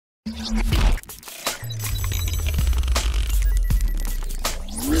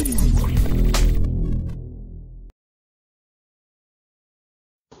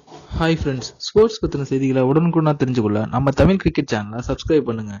Hi friends, sports பற்றின செய்திகளை உடனுக்குடனா தெரிஞ்சுக்கொள்ள நம்ம தமிழ் கிரிக்கெட் சேனலை சப்ஸ்கிரைப்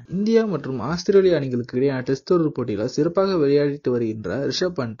பண்ணுங்க. இந்தியா மற்றும் ஆஸ்திரேலிய அணிகளுக்கு இடையான டெஸ்ட் தொடர் போட்டியில சிறப்பாக விளையாடிட்டு வருகின்ற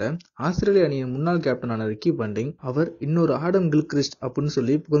ரிஷப் பண்ட்டை ஆஸ்திரேலிய அணியின் முன்னாள் கேப்டனான ரிக்கி பாண்டிங் அவர் இன்னொரு ஆடம் கில்கிறிஸ்ட் அப்படின்னு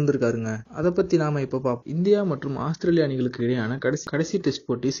சொல்லி புகழ்ந்திருக்காருங்க. அதை பத்தி நாம இப்ப பார்ப்போம். இந்தியா மற்றும் ஆஸ்திரேலிய அணிகளுக்கு இடையான கடைசி டெஸ்ட்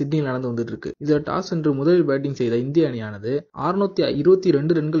போட்டி சிட்னியில் நடந்து வந்துட்டு இருக்கு. இதில் டாஸ் என்று முதலில் பேட்டிங் செய்த இந்திய அணியானது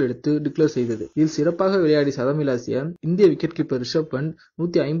 622 ரன்கள் எடுத்து டிக்ளேர் செய்தது. இதில் சிறப்பாக விளையாடி சதமிலாசிய இந்திய விக்கெட் கீப்பர் ரிஷப் பண்ட்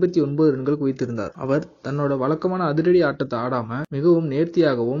 159 ரன்கள் குவித்திருந்தார். அவர் தன்னோட வழக்கமான அதிரடி ஆட்டத்தை ஆடாம மிகவும்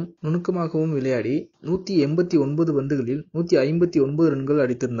நேர்த்தியாகவும் நுணுக்கமாகவும் விளையாடி 189 பந்துகளில் 159 ரன்கள்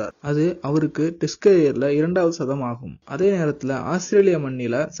அடித்திருந்தார். அது அவருக்கு டெஸ்ட் கேரியர்ல 2வது சதம் ஆகும். அதே நேரத்தில் ஆஸ்திரேலிய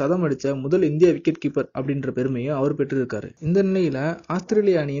மண்ணில சதம் அடிச்ச முதல் இந்திய விக்கெட் கீப்பர் அப்படின்ற பெருமையை அவர் பெற்றிருக்காரு. இந்த நிலையில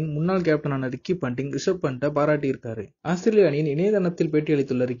ஆஸ்திரேலிய அணியின் முன்னாள் கேப்டனான ரிக்கி பாண்டிங் ரிஷப் பண்ட்டை பாராட்டியிருக்காரு. ஆஸ்திரேலிய அணியின் இணையதளத்தில்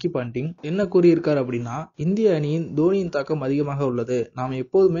பேட்டியளித்துள்ள ரிக்கி பாண்டிங் என்ன கூறியிருக்காரு அப்படின்னா, இந்திய அணியின் தோனியின் தாக்கம் அதிகமாக உள்ளது. நாம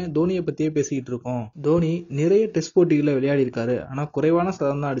எப்போதுமே தோனியை பத்தியே பேசிக்கிட்டு இருக்கோம். தோனி நிறைய டெஸ்ட் போட்டிகளை விளையாடி இருக்காரு, ஆனா குறைவான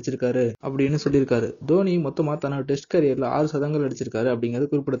சதம் தான் அடிச்சிருக்காரு அப்படின்னு சொல்லியிருக்காரு. தோனி மொத்தமா தன்னோட டெஸ்ட் கரியர்ல 6 சதங்கள் அடிச்சிருக்காரு அப்படிங்கிறது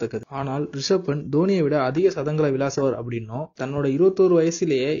குறிப்பிடத்தக்கது. ஆனால் ரிஷப் பண்ட் தோனியை விட அதிக சதங்களை விளாசவர் அப்படின்னும், தன்னோட 21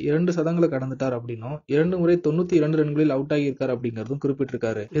 வயசுலேயே 2 சதங்களை கடந்துட்டார் அப்படின்னும், 2 முறை 92 ரன்களில் அவுட் ஆகியிருக்காரு அப்படிங்கிறதும்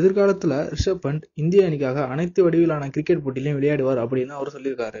குறிப்பிட்டிருக்காரு. எதிர்காலத்துல ரிஷப் பண்ட் இந்திய அணிக்காக அனைத்து வடிவிலான கிரிக்கெட் போட்டியிலையும் விளையாடுவார் அப்படின்னு அவர்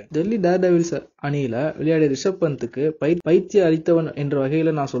சொல்லியிருக்காரு. டெல்லி டேர்டெவில்ஸ் அணியில விளையாடிய ரிஷப் பந்துக்கு பயிற்சி அளித்தவன் என்ற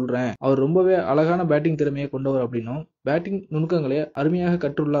வகையில நான் சொல்றேன். அவர் ரொம்பவே அழகான பேட்டிங் திறமையை கொண்டவர் அப்படின்னும், பேட்டிங் நுணுக்கங்களை அருமையாக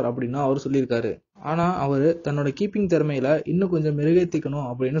கற்றுள்ளார் அப்படின்னு அவர் சொல்லியிருக்காரு. ஆனா அவரு தன்னோட கீப்பிங் திறமையில இன்னும் கொஞ்சம் மெருகேற்றிக்கணும்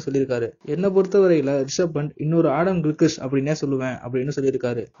அப்படின்னு சொல்லியிருக்காரு. என்னை பொறுத்தவரையில ரிஷப் பண்ட் இன்னொரு ஆடம் கில்கிறிஸ்ட் அப்படின்னே சொல்லுவேன் அப்படின்னு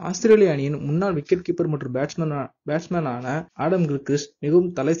சொல்லியிருக்காரு. ஆஸ்திரேலிய அணியின் முன்னாள் விக்கெட் கீப்பர் மற்றும் பேட்ஸ்மேனான ஆடம் கில்கிறிஸ்ட் மிகவும்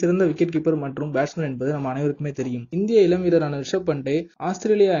தலை சிறந்த விக்கெட் கீப்பர் மற்றும் பேட்ஸ்மேன் என்பது நம்ம அனைவருக்குமே தெரியும். இந்திய இளம் வீரரான ரிஷப் பண்டை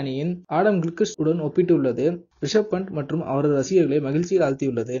ஆஸ்திரேலிய அணியின் ஆடம் கில்கிறிஸ்ட் உடன் ஒப்பிட்டுள்ளது ரிஷப் பண்ட் மற்றும் அவரது ரசிகர்களை மகிழ்ச்சியில்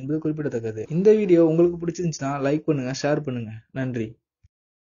ஆழ்த்தியுள்ளது என்பது குறிப்பிடத்தக்கது. இந்த வீடியோ உங்களுக்கு பிடிச்சிருந்துச்சுன்னா லைக் பண்ணுங்க, ஷேர் பண்ணுங்க. நன்றி.